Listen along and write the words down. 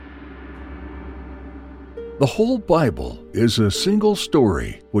The whole Bible is a single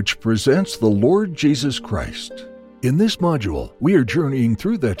story which presents the Lord Jesus Christ. In this module, we are journeying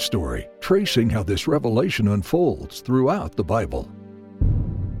through that story, tracing how this revelation unfolds throughout the Bible.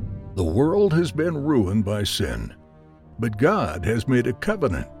 The world has been ruined by sin, but God has made a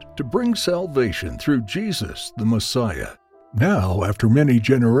covenant to bring salvation through Jesus, the Messiah. Now, after many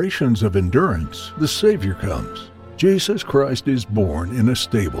generations of endurance, the Savior comes. Jesus Christ is born in a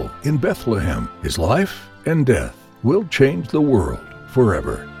stable in Bethlehem. His life and death will change the world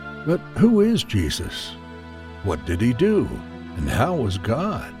forever. But who is Jesus? What did he do? And how was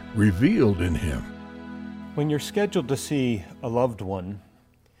God revealed in him? When you're scheduled to see a loved one,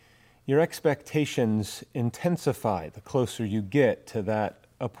 your expectations intensify the closer you get to that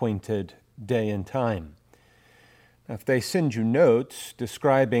appointed day and time. Now, if they send you notes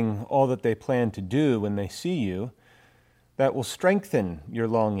describing all that they plan to do when they see you, that will strengthen your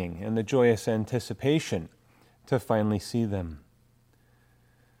longing and the joyous anticipation to finally see them.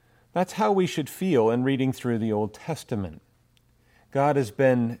 That's how we should feel in reading through the Old Testament. God has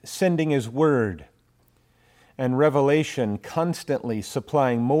been sending His Word and revelation, constantly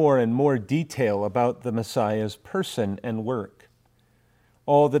supplying more and more detail about the Messiah's person and work.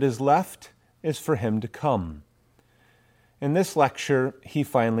 All that is left is for Him to come. In this lecture, He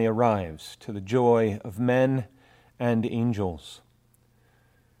finally arrives, to the joy of men and angels.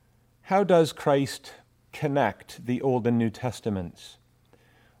 How does Christ connect the Old and New Testaments?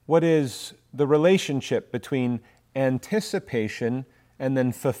 What is the relationship between anticipation and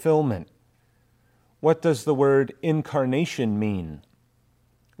then fulfillment? What does the word incarnation mean?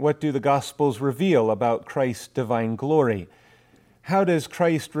 What do the Gospels reveal about Christ's divine glory? How does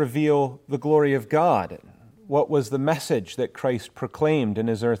Christ reveal the glory of God? What was the message that Christ proclaimed in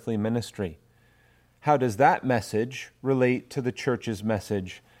His earthly ministry? How does that message relate to the church's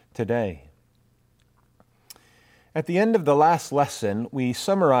message today? At the end of the last lesson, we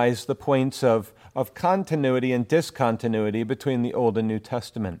summarized the points of continuity and discontinuity between the Old and New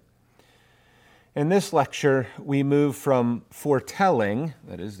Testament. In this lecture, we move from foretelling,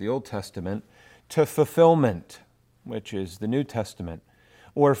 that is the Old Testament, to fulfillment, which is the New Testament,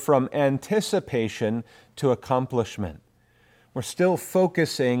 or from anticipation to accomplishment. We're still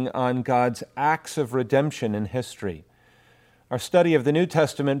focusing on God's acts of redemption in history. Our study of the New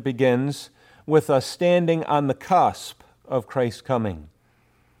Testament begins with us standing on the cusp of Christ's coming.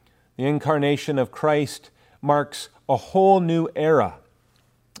 The incarnation of Christ marks a whole new era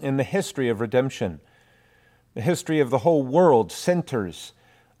in the history of redemption. The history of the whole world centers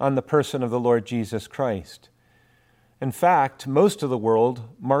on the person of the Lord Jesus Christ. In fact, most of the world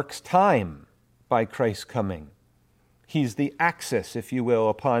marks time by Christ's coming. He's the axis, if you will,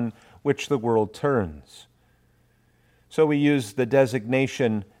 upon which the world turns. So we use the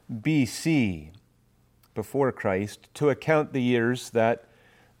designation BC, before Christ, to account the years that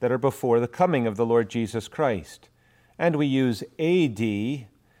are before the coming of the Lord Jesus Christ. And we use AD,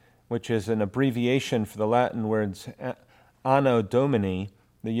 which is an abbreviation for the Latin words Anno Domini,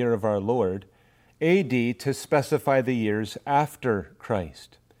 the year of our Lord, AD to specify the years after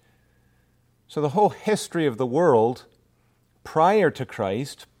Christ. So the whole history of the world prior to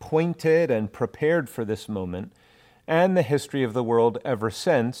Christ pointed and prepared for this moment, and the history of the world ever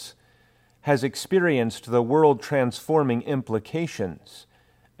since has experienced the world-transforming implications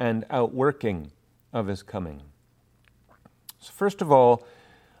and outworking of His coming. So first of all,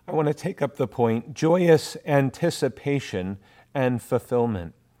 I want to take up the point, joyous anticipation and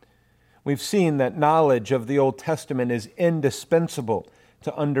fulfillment. We've seen that knowledge of the Old Testament is indispensable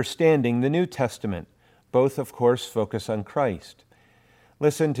to understanding the New Testament. Both, of course, focus on Christ.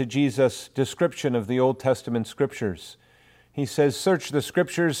 Listen to Jesus' description of the Old Testament Scriptures. He says, "Search the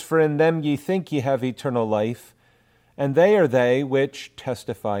Scriptures, for in them ye think ye have eternal life, and they are they which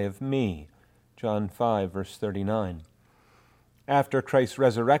testify of me." John 5, verse 39. After Christ's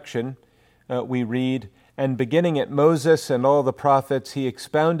resurrection, we read, "And beginning at Moses and all the prophets, He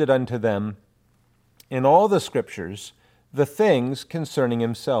expounded unto them in all the Scriptures the things concerning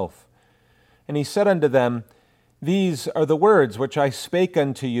Himself. And He said unto them, These are the words which I spake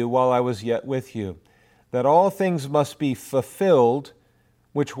unto you while I was yet with you, that all things must be fulfilled,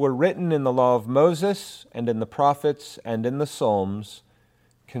 which were written in the law of Moses, and in the prophets, and in the Psalms,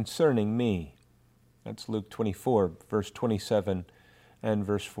 concerning me." That's Luke 24, verse 27 and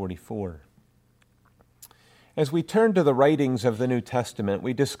verse 44. As we turn to the writings of the New Testament,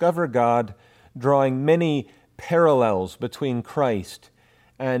 we discover God drawing many parallels between Christ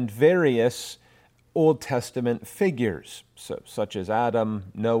and various Old Testament figures, such as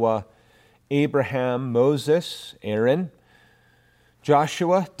Adam, Noah, Abraham, Moses, Aaron,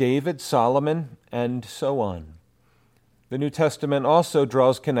 Joshua, David, Solomon, and so on. The New Testament also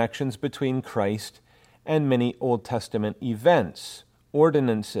draws connections between Christ and many Old Testament events,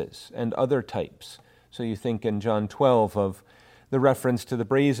 ordinances, and other types. So you think in John 12 of the reference to the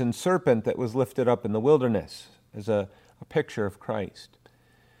brazen serpent that was lifted up in the wilderness as a picture of Christ.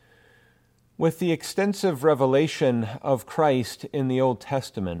 With the extensive revelation of Christ in the Old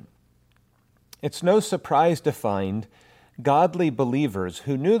Testament, it's no surprise to find godly believers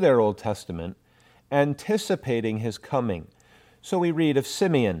who knew their Old Testament anticipating his coming. So we read of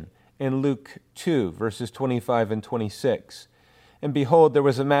Simeon in Luke 2, verses 25 and 26. And behold, there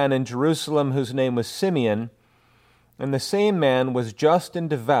was a man in Jerusalem whose name was Simeon, and the same man was just and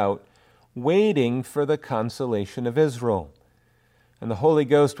devout, waiting for the consolation of Israel. And the Holy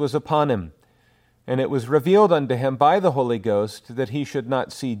Ghost was upon him, and it was revealed unto him by the Holy Ghost that he should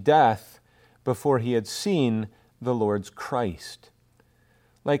not see death before he had seen the Lord's Christ.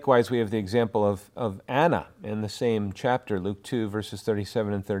 Likewise, we have the example of Anna in the same chapter, Luke 2, verses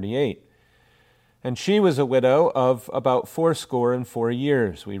 37 and 38. And she was a widow of about 84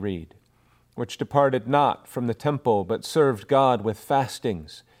 years, we read, which departed not from the temple, but served God with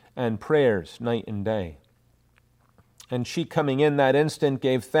fastings and prayers night and day. And she coming in that instant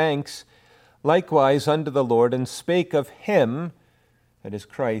gave thanks likewise unto the Lord, and spake of him, that is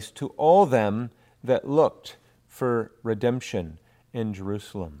Christ, to all them that looked for redemption in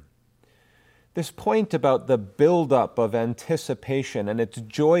Jerusalem. This point about the buildup of anticipation and its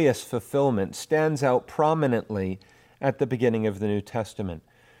joyous fulfillment stands out prominently at the beginning of the New Testament.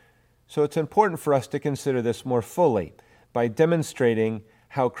 So it's important for us to consider this more fully by demonstrating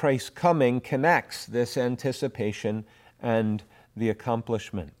how Christ's coming connects this anticipation and the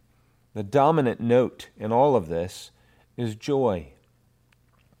accomplishment. The dominant note in all of this is joy.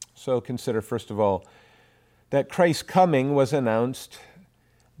 So consider, first of all, that Christ's coming was announced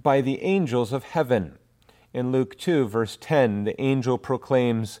by the angels of heaven. In Luke 2, verse 10, the angel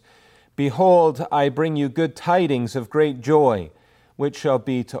proclaims, Behold, I bring you good tidings of great joy, which shall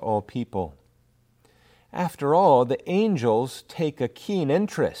be to all people. After all, the angels take a keen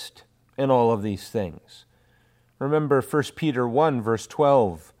interest in all of these things. Remember 1 Peter 1, verse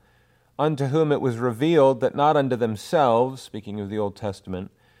 12, unto whom it was revealed that not unto themselves, speaking of the Old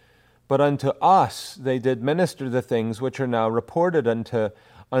Testament, but unto us they did minister the things which are now reported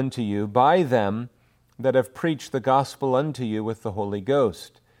unto you by them that have preached the gospel unto you with the Holy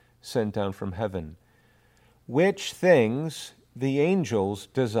Ghost, sent down from heaven, which things the angels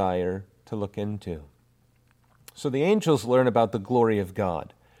desire to look into. So the angels learn about the glory of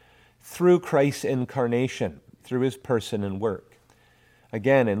God through Christ's incarnation, through his person and work.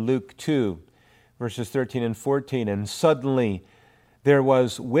 Again, in Luke 2, verses 13 and 14, and suddenly there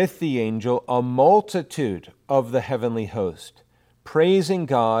was with the angel a multitude of the heavenly host, praising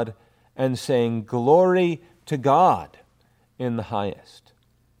God and saying, Glory to God in the highest.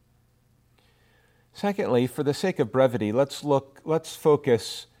 Secondly, for the sake of brevity, let's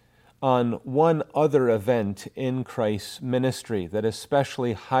focus on one other event in Christ's ministry that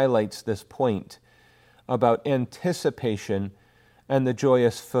especially highlights this point about anticipation and the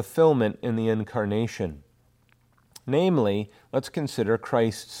joyous fulfillment in the Incarnation. Namely, let's consider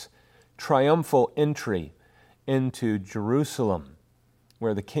Christ's triumphal entry into Jerusalem,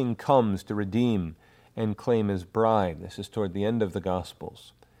 where the King comes to redeem and claim his bride. This is toward the end of the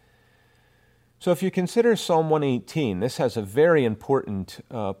Gospels. So if you consider Psalm 118, this has a very important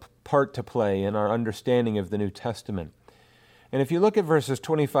part to play in our understanding of the New Testament. And if you look at verses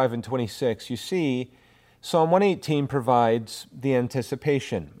 25 and 26, you see Psalm 118 provides the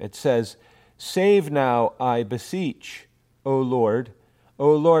anticipation. It says, Save now, I beseech, O Lord,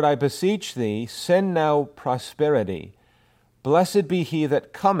 I beseech thee, send now prosperity. Blessed be he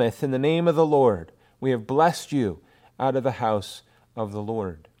that cometh in the name of the Lord. We have blessed you out of the house of the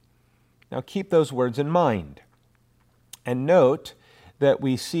Lord. Now keep those words in mind. And note that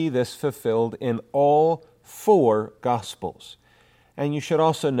we see this fulfilled in all 4 Gospels. And you should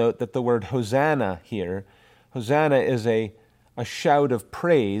also note that the word Hosanna here, Hosanna is a shout of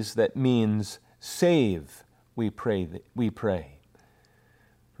praise that means save, we pray.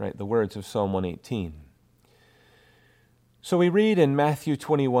 Right, the words of Psalm 118. So we read in Matthew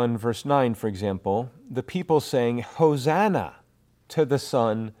 21, verse 9, for example, the people saying, Hosanna to the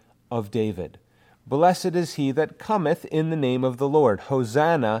Son of David. Blessed is he that cometh in the name of the Lord.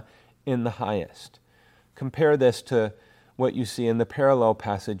 Hosanna in the highest. Compare this to what you see in the parallel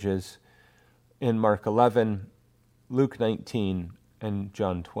passages in Mark 11, Luke 19, and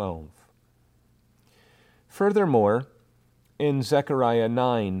John 12. Furthermore, in Zechariah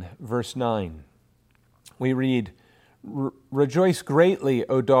 9, verse 9, we read, Rejoice greatly,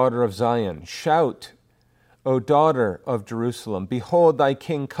 O daughter of Zion. Shout, O daughter of Jerusalem. Behold, thy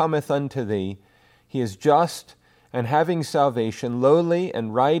king cometh unto thee. He is just and having salvation, lowly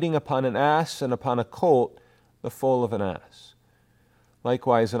and riding upon an ass and upon a colt, the foal of an ass.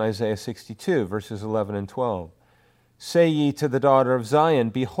 Likewise in Isaiah 62, verses 11 and 12. Say ye to the daughter of Zion,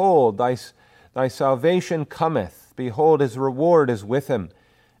 Behold, thy salvation cometh. Behold, his reward is with him,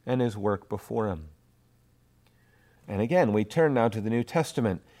 and his work before him. And again, we turn now to the New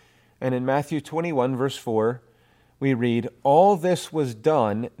Testament. And in Matthew 21, verse 4, we read, All this was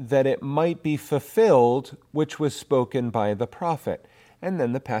done that it might be fulfilled, which was spoken by the prophet. And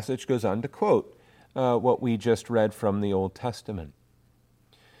then the passage goes on to quote what we just read from the Old Testament.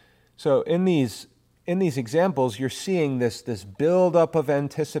 So in these examples, you're seeing this build-up of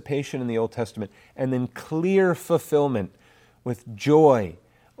anticipation in the Old Testament, and then clear fulfillment with joy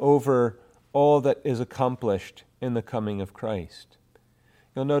over all that is accomplished in the coming of Christ.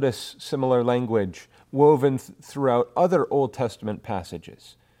 You'll notice similar language woven throughout other Old Testament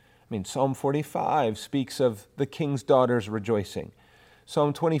passages. Psalm 45 speaks of the king's daughters rejoicing.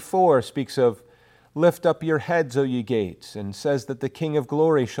 Psalm 24 speaks of, Lift up your heads, O ye gates, and says that the King of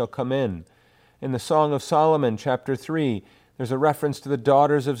glory shall come in. In the Song of Solomon, chapter 3, there's a reference to the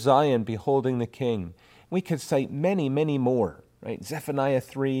daughters of Zion beholding the king. We could cite many, many more, right? Zephaniah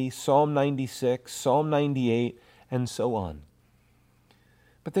 3, Psalm 96, Psalm 98, and so on.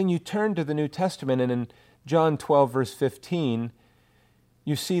 But then you turn to the New Testament, and in John 12, verse 15,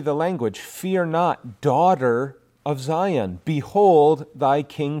 you see the language, Fear not, daughter of Zion. Behold, thy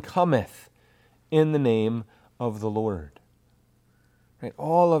king cometh in the name of the Lord. Right?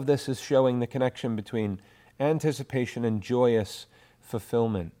 All of this is showing the connection between anticipation and joyous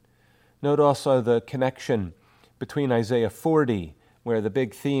fulfillment. Note also the connection between Isaiah 40, where the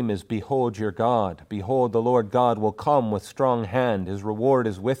big theme is, Behold your God. Behold, the Lord God will come with strong hand. His reward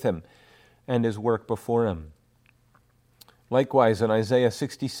is with him, and his work before him. Likewise, in Isaiah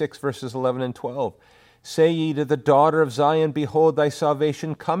 66, verses 11 and 12, Say ye to the daughter of Zion, Behold, thy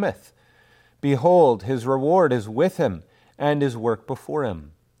salvation cometh. Behold, his reward is with him, and his work before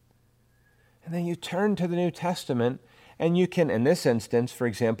him. And then you turn to the New Testament, and you can, in this instance, for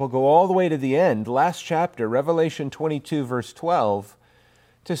example, go all the way to the end, last chapter, Revelation 22, verse 12,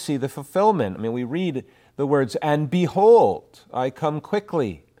 to see the fulfillment. We read the words, And behold, I come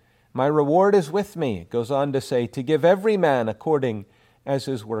quickly. My reward is with me. It goes on to say, To give every man according as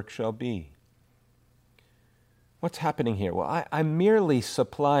his work shall be. What's happening here? Well, I'm merely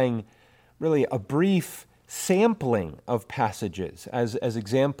supplying really a brief sampling of passages as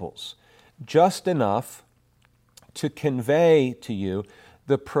examples, just enough to convey to you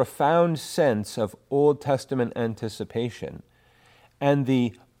the profound sense of Old Testament anticipation and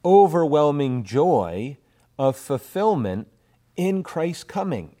the overwhelming joy of fulfillment in Christ's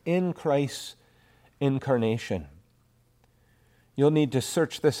coming, in Christ's incarnation. You'll need to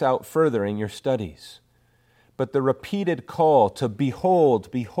search this out further in your studies. But the repeated call to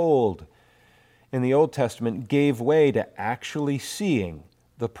behold, behold, in the Old Testament gave way to actually seeing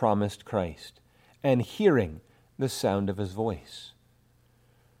the promised Christ and hearing the sound of his voice.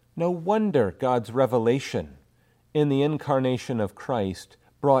 No wonder God's revelation in the incarnation of Christ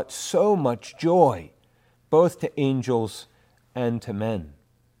brought so much joy, both to angels and to men.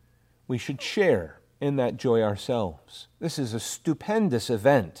 We should share in that joy ourselves. This is a stupendous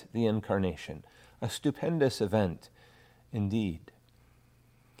event, the incarnation, a stupendous event indeed.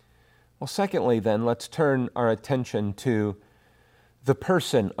 Well, secondly, then, let's turn our attention to the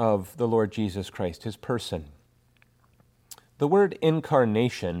person of the Lord Jesus Christ, his person. The word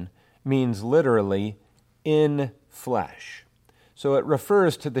incarnation means literally in flesh. So it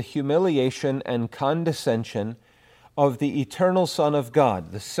refers to the humiliation and condescension of the eternal Son of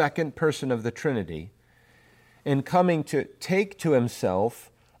God, the second person of the Trinity, in coming to take to himself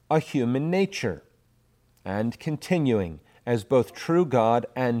a human nature and continuing as both true God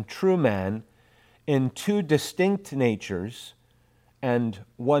and true man in two distinct natures and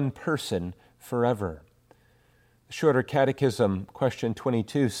one person forever. The Shorter Catechism, question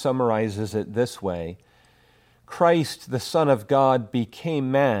 22, summarizes it this way: Christ, the Son of God,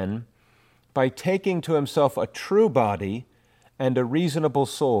 became man by taking to himself a true body and a reasonable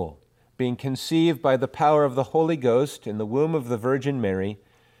soul, being conceived by the power of the Holy Ghost in the womb of the Virgin Mary,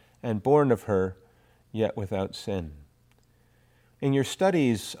 and born of her, yet without sin. In your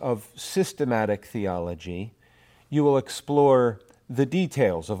studies of systematic theology, you will explore the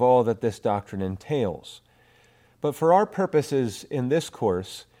details of all that this doctrine entails. But for our purposes in this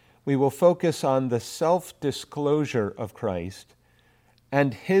course, we will focus on the self-disclosure of Christ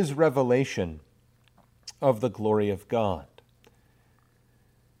and his revelation of the glory of God.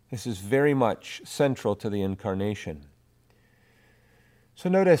 This is very much central to the Incarnation. So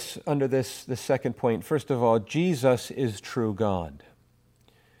notice under this second point, first of all, Jesus is true God.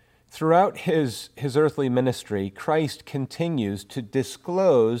 Throughout his earthly ministry, Christ continues to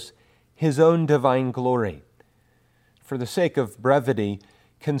disclose his own divine glory. For the sake of brevity,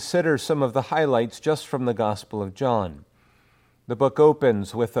 consider some of the highlights just from the Gospel of John. The book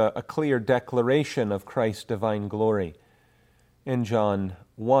opens with a clear declaration of Christ's divine glory. In John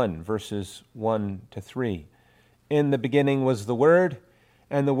 1, verses 1 to 3, "In the beginning was the Word,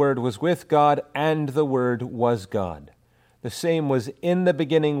 and the Word was with God, and the Word was God. The same was in the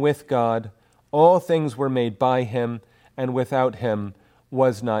beginning with God. All things were made by him, and without him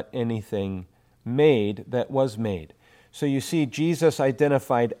was not anything made that was made." So you see Jesus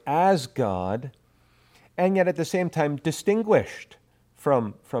identified as God, and yet at the same time distinguished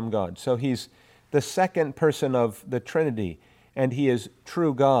from God. So he's the second person of the Trinity, and he is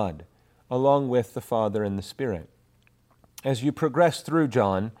true God, along with the Father and the Spirit. As you progress through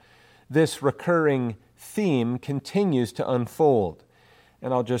John, this recurring theme continues to unfold,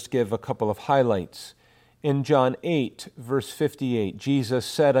 and I'll just give a couple of highlights. In John 8, verse 58, Jesus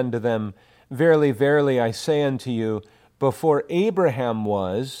said unto them, "Verily, verily, I say unto you, before Abraham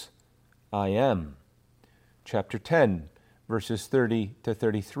was, I am." Chapter 10, verses 30 to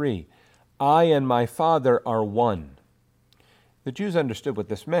 33, "I and my Father are one." The Jews understood what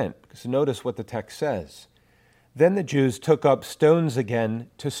this meant, because notice what the text says. "Then the Jews took up stones again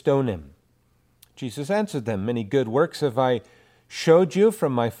to stone him. Jesus answered them, Many good works have I showed you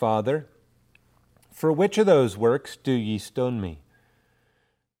from my Father. For which of those works do ye stone me?"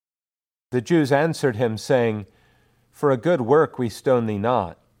 The Jews answered him, saying, For a good work we stone thee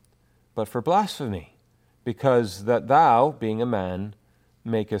not, but for blasphemy, because that thou, being a man,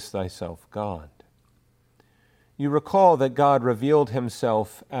 makest thyself God. You recall that God revealed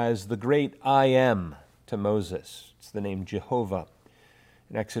himself as the great I am to Moses. It's the name Jehovah.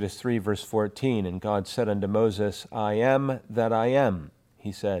 In Exodus 3, verse 14, "And God said unto Moses, I am that I am,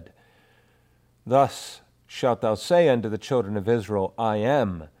 he said. Thus shalt thou say unto the children of Israel, I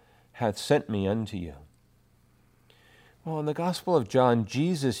am, hath sent me unto you." Well, in the Gospel of John,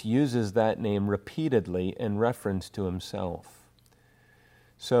 Jesus uses that name repeatedly in reference to himself.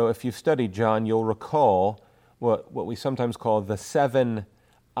 So if you've studied John, you'll recall what we sometimes call the 7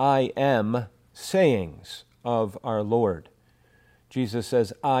 I am sayings of our Lord. Jesus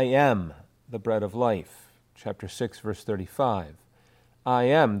says, "I am the bread of life," chapter 6, verse 35. "I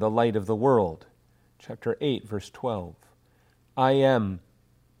am the light of the world," chapter 8, verse 12. "I am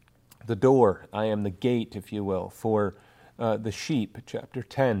the door," I am the gate, if you will, for the sheep, chapter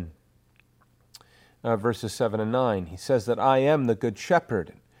 10, verses 7 and 9. He says that I am the good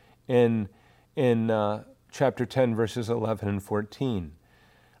shepherd in chapter 10, verses 11 and 14.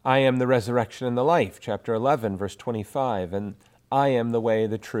 "I am the resurrection and the life," chapter 11, verse 25. And "I am the way,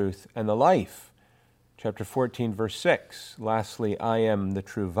 the truth, and the life," chapter 14, verse 6. Lastly, "I am the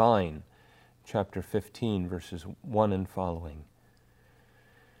true vine," chapter 15, verses 1 and following.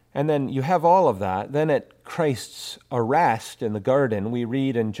 And then you have all of that. Then at Christ's arrest in the garden, we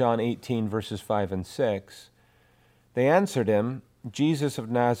read in John 18, verses 5 and 6, "They answered him, Jesus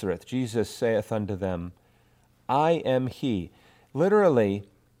of Nazareth. Jesus saith unto them, I am he." Literally,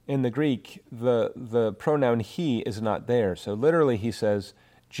 in the Greek, the pronoun he is not there. So literally he says,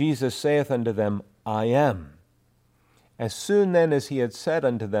 Jesus saith unto them, I am. As soon then as he had said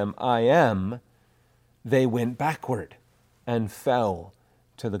unto them, I am, they went backward and fell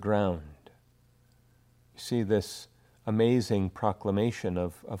to the ground. You see this amazing proclamation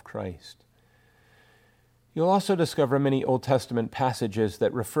of Christ. You'll also discover many Old Testament passages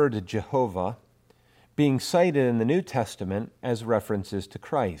that refer to Jehovah being cited in the New Testament as references to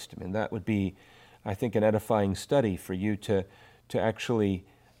Christ. I mean, that would be, I think, an edifying study for you to actually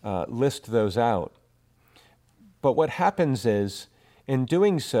list those out. But what happens is, in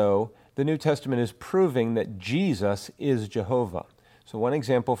doing so, the New Testament is proving that Jesus is Jehovah. So one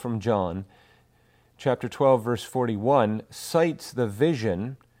example from John, chapter 12, verse 41, cites the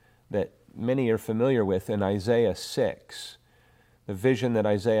vision that many are familiar with in Isaiah 6, the vision that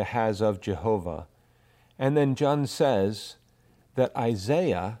Isaiah has of Jehovah. And then John says that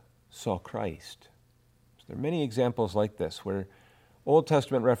Isaiah saw Christ. So there are many examples like this where Old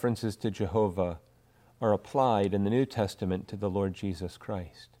Testament references to Jehovah are applied in the New Testament to the Lord Jesus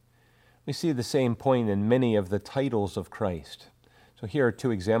Christ. We see the same point in many of the titles of Christ. So here are two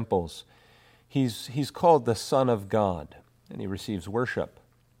examples. He's called the Son of God, and he receives worship.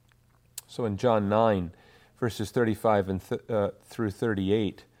 So in John 9, verses 35 through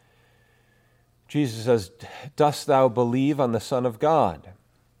 38, Jesus says, "Dost thou believe on the Son of God?"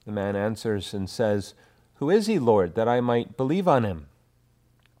 The man answers and says, "Who is he, Lord, that I might believe on him?"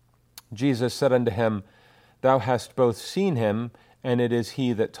 Jesus said unto him, "Thou hast both seen him, and it is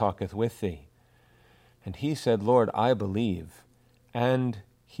he that talketh with thee." And he said, "Lord, I believe." And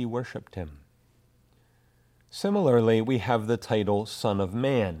he worshipped him. Similarly, we have the title Son of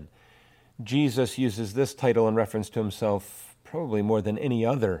Man. Jesus uses this title in reference to himself probably more than any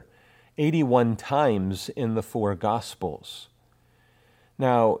other, 81 times in the 4 Gospels.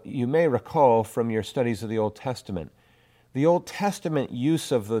 Now, you may recall from your studies of the Old Testament, the Old Testament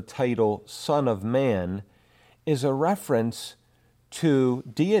use of the title Son of Man is a reference to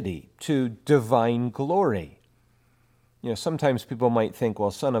deity, to divine glory. Sometimes people might think,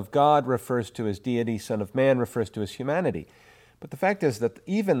 well, Son of God refers to his deity, Son of Man refers to his humanity. But the fact is that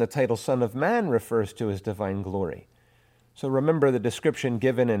even the title Son of Man refers to his divine glory. So remember the description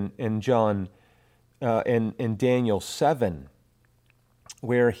given in John, in Daniel 7,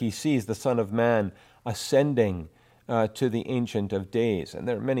 where he sees the Son of Man ascending to the Ancient of Days. And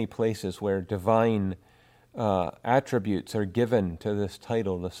there are many places where divine attributes are given to this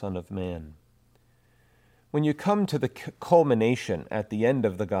title, the Son of Man. When you come to the culmination at the end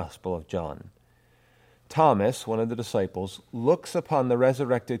of the Gospel of John, Thomas, one of the disciples, looks upon the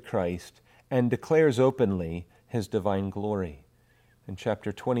resurrected Christ and declares openly his divine glory. In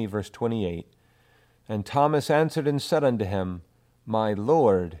chapter 20, verse 28, "And Thomas answered and said unto him, My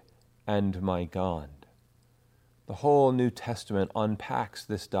Lord and my God." The whole New Testament unpacks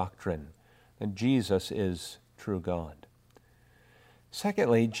this doctrine that Jesus is true God.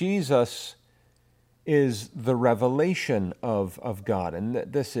 Secondly, Jesus is the revelation of God, and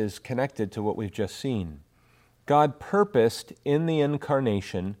this is connected to what we've just seen. God purposed in the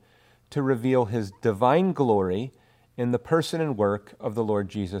Incarnation to reveal his divine glory in the person and work of the Lord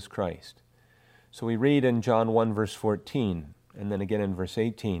Jesus Christ. So we read in John 1, verse 14, and then again in verse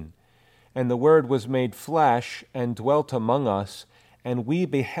 18, "And the Word was made flesh and dwelt among us, and we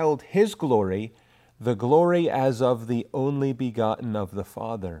beheld his glory, the glory as of the only begotten of the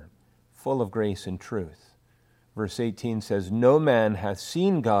Father, full of grace and truth." Verse 18 says, "No man hath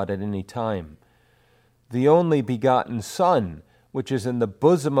seen God at any time. The only begotten Son, which is in the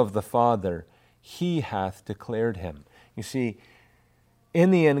bosom of the Father, he hath declared him." You see, in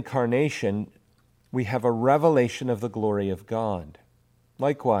the Incarnation, we have a revelation of the glory of God.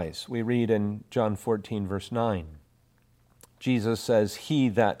 Likewise, we read in John 14, verse 9, Jesus says, "He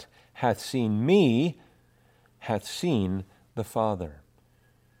that hath seen me hath seen the Father."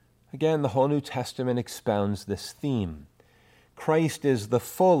 Again, the whole New Testament expounds this theme. Christ is the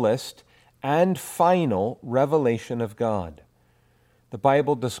fullest and final revelation of God. The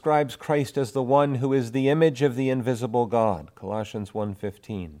Bible describes Christ as the one who is the image of the invisible God, Colossians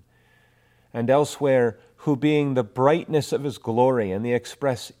 1:15. And elsewhere, who being the brightness of his glory and the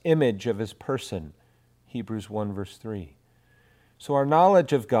express image of his person, Hebrews 1, verse 3. So our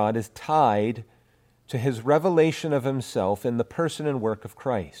knowledge of God is tied to his revelation of himself in the person and work of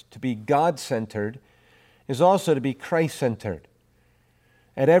Christ. To be God-centered is also to be Christ-centered.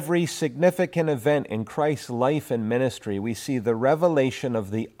 At every significant event in Christ's life and ministry, we see the revelation of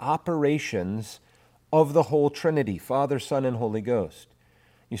the operations of the whole Trinity, Father, Son, and Holy Ghost.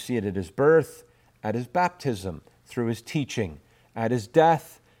 You see it at his birth, at his baptism, through his teaching, at his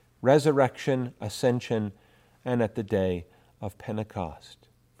death, resurrection, ascension, and at the day of Pentecost,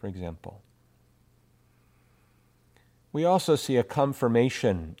 for example. We also see a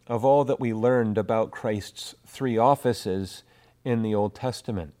confirmation of all that we learned about Christ's 3 offices in the Old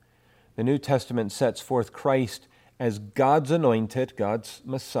Testament. The New Testament sets forth Christ as God's anointed, God's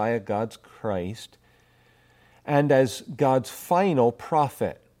Messiah, God's Christ, and as God's final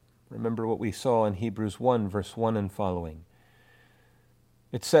prophet. Remember what we saw in Hebrews 1, verse 1 and following.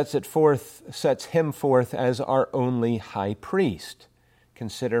 It sets him forth as our only high priest.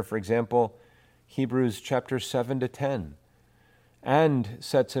 Consider, for example, Hebrews chapter 7 to 10, and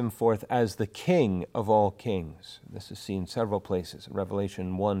sets him forth as the King of all kings. This is seen several places, in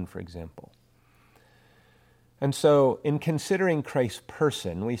Revelation 1, for example. And so, in considering Christ's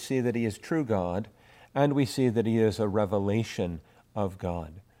person, we see that he is true God, and we see that he is a revelation of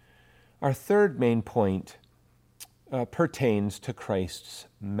God. Our third main point pertains to Christ's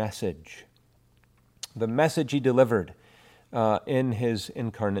message, the message he delivered in his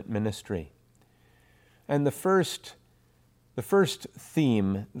incarnate ministry. And the first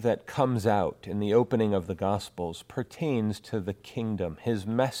theme that comes out in the opening of the Gospels pertains to the kingdom, his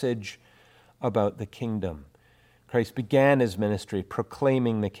message about the kingdom. Christ began his ministry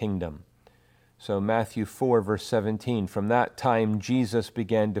proclaiming the kingdom. So Matthew 4, verse 17, from that time Jesus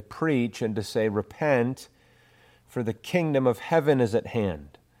began to preach and to say, repent, for the kingdom of heaven is at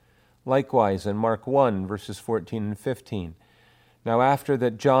hand. Likewise in Mark 1, verses 14 and 15. Now after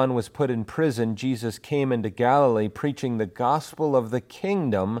that John was put in prison, Jesus came into Galilee preaching the gospel of the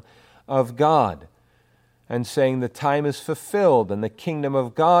kingdom of God, and saying, the time is fulfilled, and the kingdom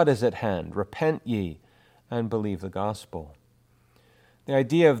of God is at hand. Repent ye, and believe the gospel. The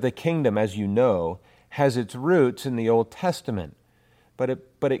idea of the kingdom, as you know, has its roots in the Old Testament, but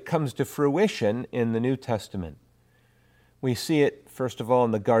it comes to fruition in the New Testament. We see it, first of all,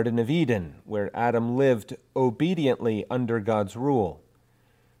 in the Garden of Eden, where Adam lived obediently under God's rule.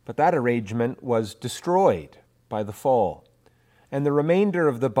 But that arrangement was destroyed by the fall. And the remainder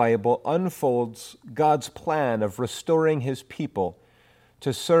of the Bible unfolds God's plan of restoring his people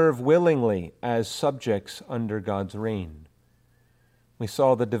to serve willingly as subjects under God's reign. We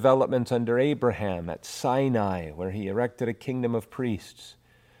saw the developments under Abraham at Sinai, where he erected a kingdom of priests,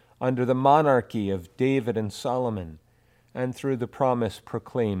 under the monarchy of David and Solomon, and through the promise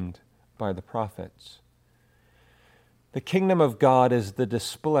proclaimed by the prophets. The kingdom of God is the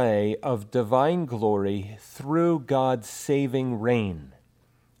display of divine glory through God's saving reign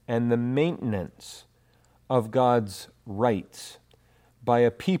and the maintenance of God's rights by a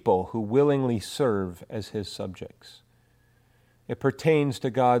people who willingly serve as his subjects. It pertains to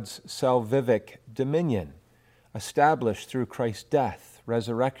God's salvific dominion, established through Christ's death,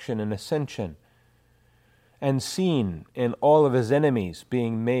 resurrection, and ascension, and seen in all of his enemies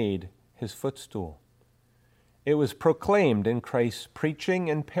being made his footstool. It was proclaimed in Christ's preaching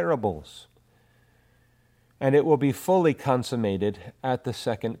and parables, and it will be fully consummated at the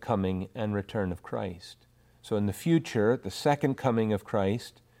second coming and return of Christ. So in the future, the second coming of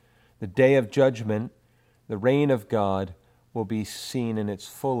Christ, the day of judgment, the reign of God will be seen in its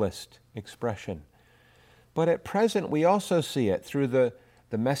fullest expression. But at present, we also see it through the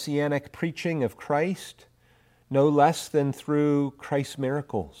messianic preaching of Christ, no less than through Christ's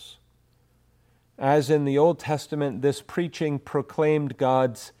miracles. As in the Old Testament, this preaching proclaimed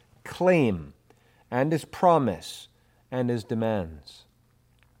God's claim and his promise and his demands.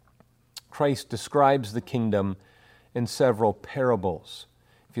 Christ describes the kingdom in several parables.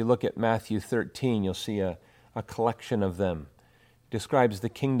 If you look at Matthew 13, you'll see a collection of them. He describes the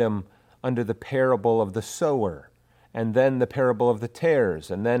kingdom under the parable of the sower, and then the parable of the tares,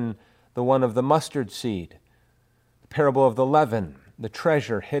 and then the one of the mustard seed, the parable of the leaven, the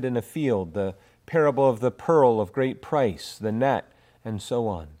treasure hid in a field, the parable of the pearl of great price, the net, and so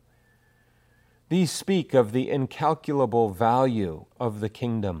on. These speak of the incalculable value of the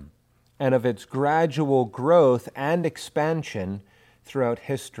kingdom and of its gradual growth and expansion throughout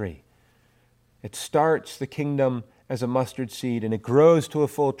history. It starts the kingdom as a mustard seed and it grows to a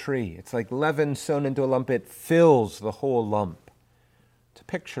full tree. It's like leaven sown into a lump. It fills the whole lump. It's a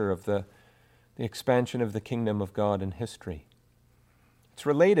picture of the expansion of the kingdom of God in history. It's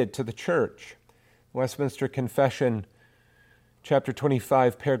related to the church. Westminster Confession, chapter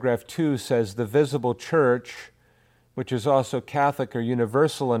 25, paragraph 2 says, the visible church, which is also Catholic or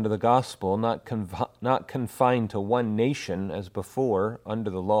universal under the gospel, not confined to one nation as before under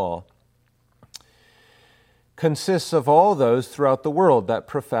the law, consists of all those throughout the world that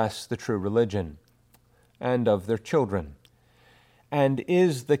profess the true religion and of their children, and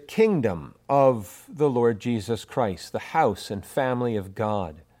is the kingdom of the Lord Jesus Christ, the house and family of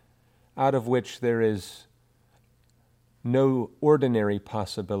God, out of which there is no ordinary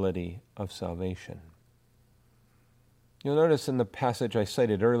possibility of salvation. You'll notice in the passage I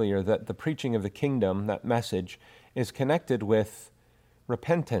cited earlier that the preaching of the kingdom, that message, is connected with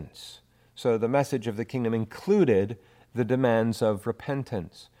repentance. So the message of the kingdom included the demands of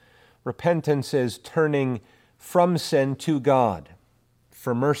repentance. Repentance is turning from sin to God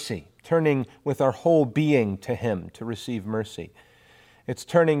for mercy, turning with our whole being to him to receive mercy. It's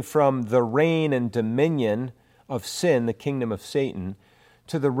turning from the reign and dominion of sin, the kingdom of Satan,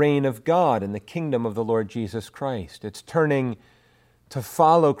 to the reign of God and the kingdom of the Lord Jesus Christ. It's turning to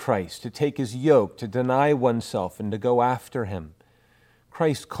follow Christ, to take his yoke, to deny oneself and to go after him.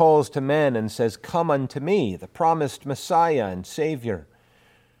 Christ calls to men and says, come unto me, the promised Messiah and Savior.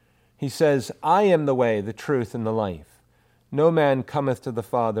 He says, I am the way, the truth, and the life. No man cometh to the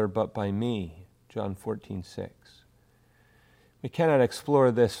Father but by me. John 14:6. We cannot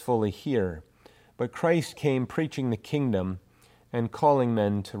explore this fully here, but Christ came preaching the kingdom and calling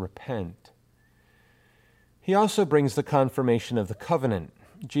men to repent. He also brings the confirmation of the covenant.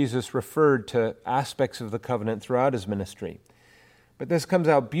 Jesus referred to aspects of the covenant throughout his ministry. But this comes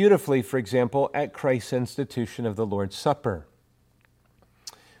out beautifully, for example, at Christ's institution of the Lord's Supper.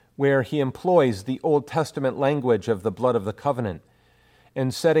 where he employs the Old Testament language of the blood of the covenant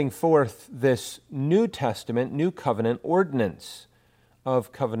and setting forth this New Testament, New Covenant ordinance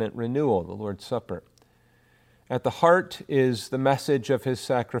of covenant renewal, the Lord's Supper. At the heart is the message of his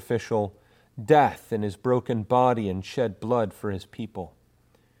sacrificial death in his broken body and shed blood for his people.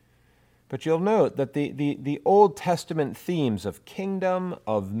 But you'll note that the Old Testament themes of kingdom,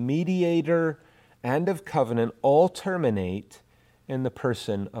 of mediator, and of covenant all terminate in the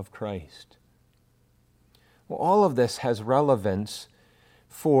person of Christ. Well, all of this has relevance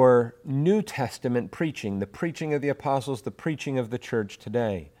for New Testament preaching, the preaching of the apostles, the preaching of the church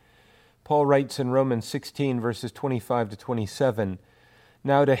today. Paul writes in Romans 16, verses 25 to 27,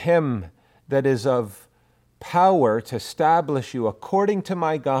 "Now to him that is of power to establish you according to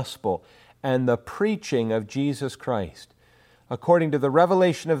my gospel and the preaching of Jesus Christ, according to the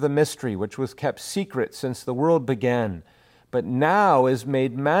revelation of the mystery which was kept secret since the world began, but now is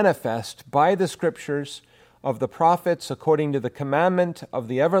made manifest by the Scriptures of the prophets according to the commandment of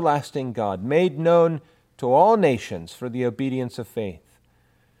the everlasting God, made known to all nations for the obedience of faith.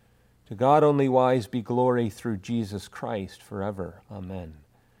 To God only wise be glory through Jesus Christ forever. Amen."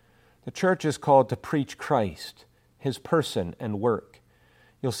 The church is called to preach Christ, his person and work.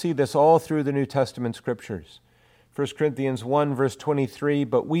 You'll see this all through the New Testament Scriptures. 1 Corinthians 1, verse 23,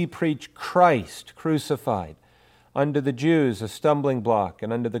 "But we preach Christ crucified, unto the Jews a stumbling block,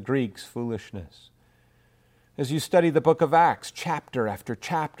 and unto the Greeks foolishness." As you study the book of Acts, chapter after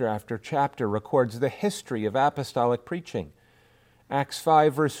chapter after chapter records the history of apostolic preaching. Acts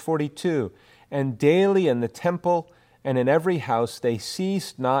 5, verse 42, "And daily in the temple and in every house they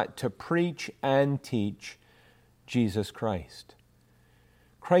ceased not to preach and teach Jesus Christ."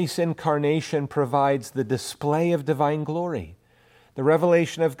 Christ's incarnation provides the display of divine glory, the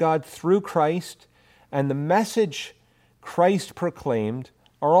revelation of God through Christ, and the message Christ proclaimed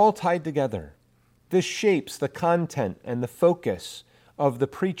are all tied together. This shapes the content and the focus of the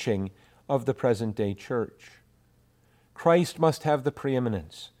preaching of the present-day church. Christ must have the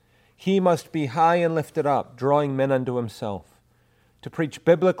preeminence. He must be high and lifted up, drawing men unto himself. To preach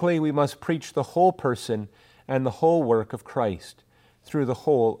biblically, we must preach the whole person and the whole work of Christ through the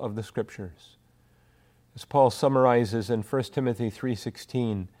whole of the Scriptures. As Paul summarizes in 1 Timothy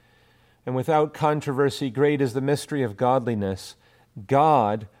 3:16, "And without controversy great is the mystery of godliness.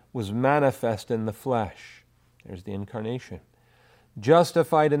 God was manifest in the flesh." There's the incarnation.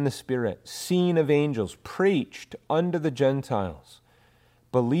 "Justified in the Spirit, seen of angels, preached unto the Gentiles,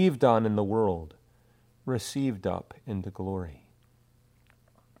 believed on in the world, received up into glory."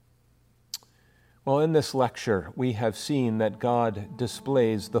 Well, in this lecture, we have seen that God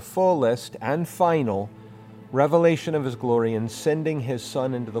displays the fullest and final revelation of his glory in sending his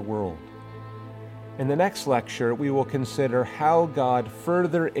Son into the world. In the next lecture, we will consider how God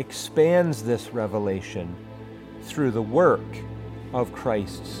further expands this revelation through the work of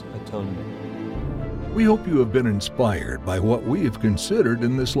Christ's atonement. We hope you have been inspired by what we have considered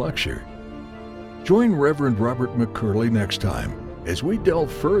in this lecture. Join Reverend Robert McCurley next time as we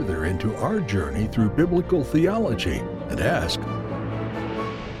delve further into our journey through biblical theology and ask,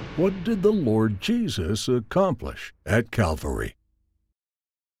 what did the Lord Jesus accomplish at Calvary?